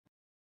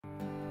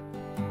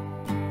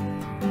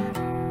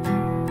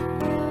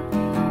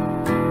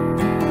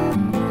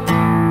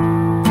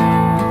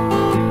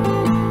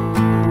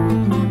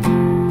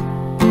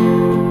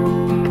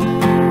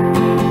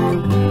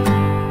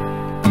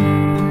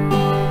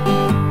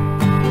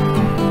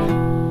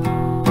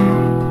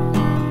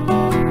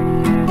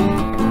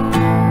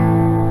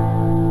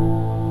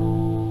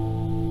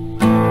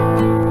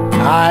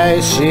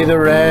see the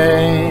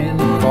rain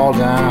fall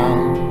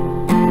down.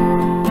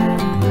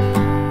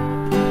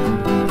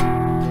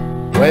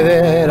 With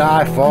it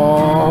I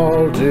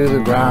fall to the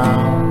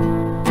ground.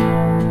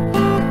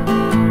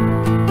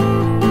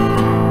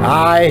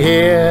 I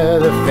hear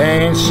the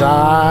faint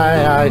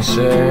sigh, I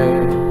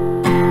say,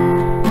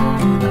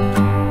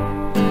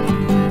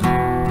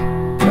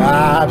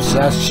 perhaps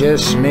that's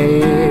just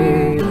me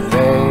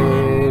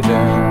fading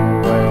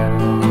away.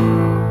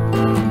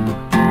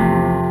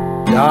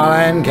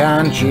 Darling,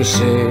 can't you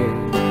see,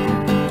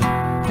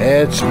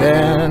 it's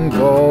been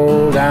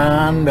cold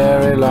and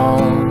very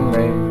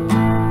lonely.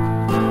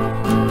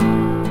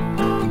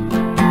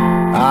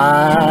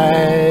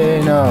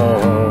 I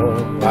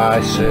know,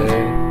 I say,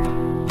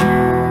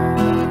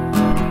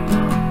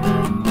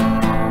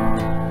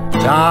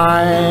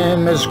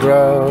 time has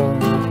grown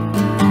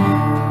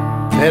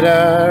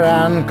bitter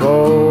and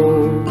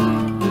cold,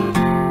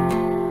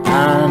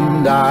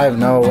 and I've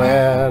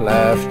nowhere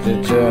left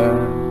to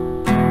turn.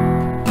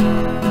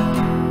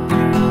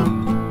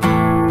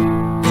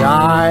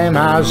 Time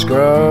has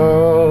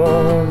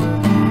grown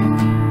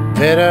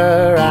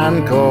bitter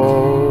and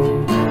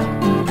cold,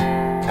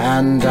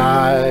 and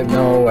I've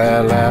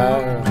nowhere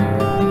left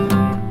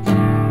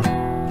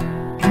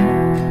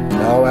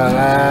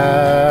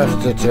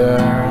to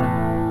turn.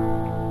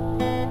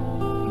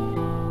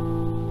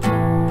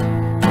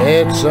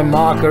 It's a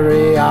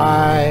mockery,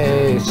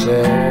 I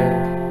say,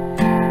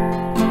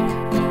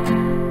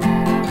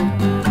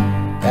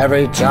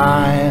 every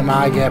time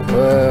I get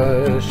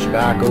pushed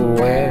back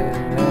away.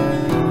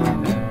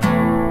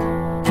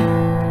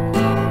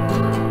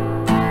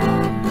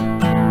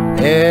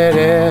 It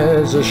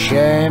is a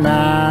shame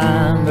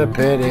and a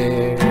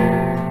pity,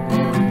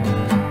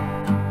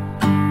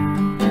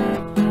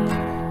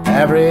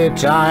 every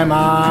time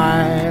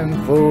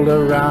I'm fooled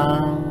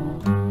around,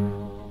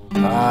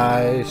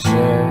 I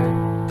say.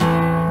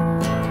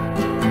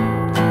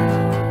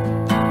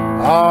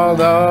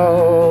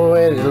 Although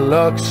it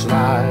looks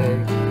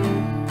like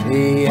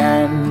the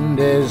end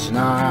is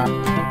not,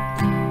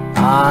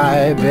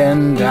 I've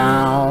been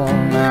down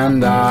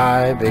and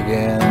I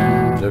begin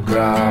to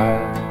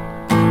cry.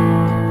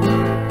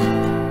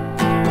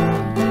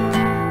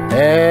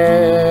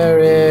 There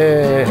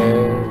is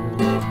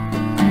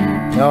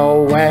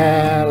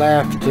nowhere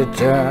left to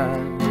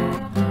turn.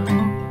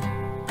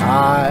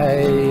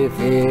 I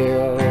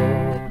feel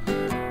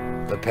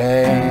the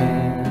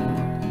pain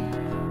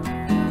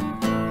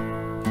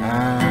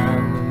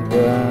and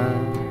burn.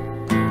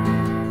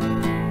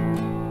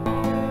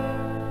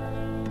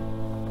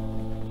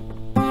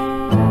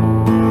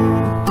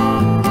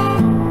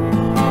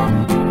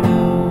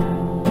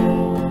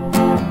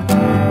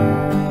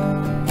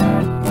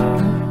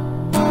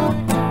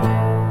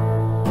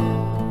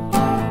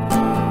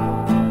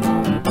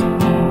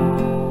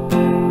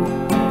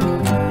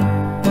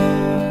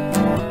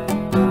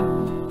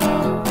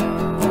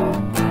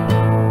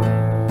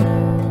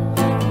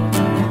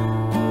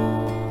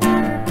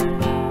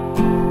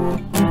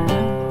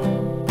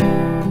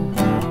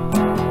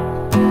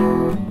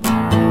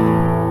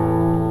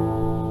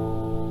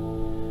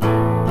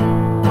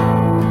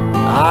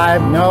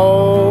 I've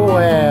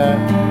nowhere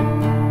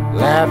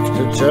left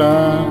to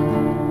turn.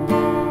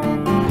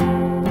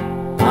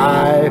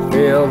 I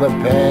feel the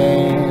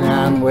pain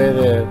and with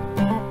it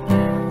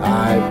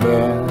I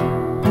burn.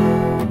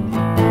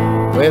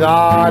 With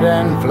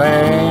ardent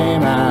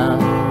flame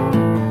and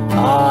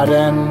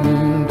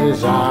ardent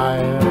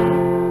desire,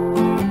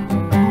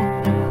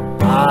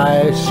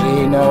 I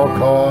see no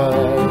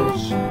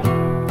cause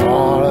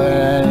for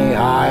any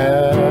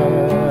higher.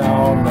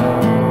 Oh no,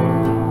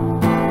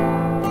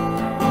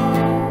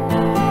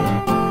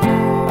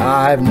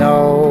 I've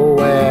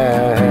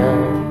nowhere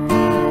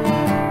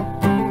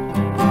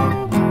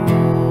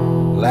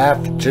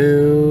left to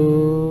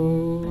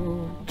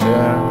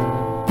turn.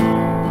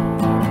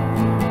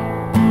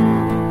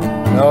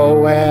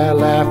 Nowhere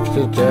left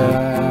to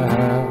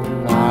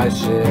turn, I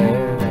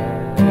say.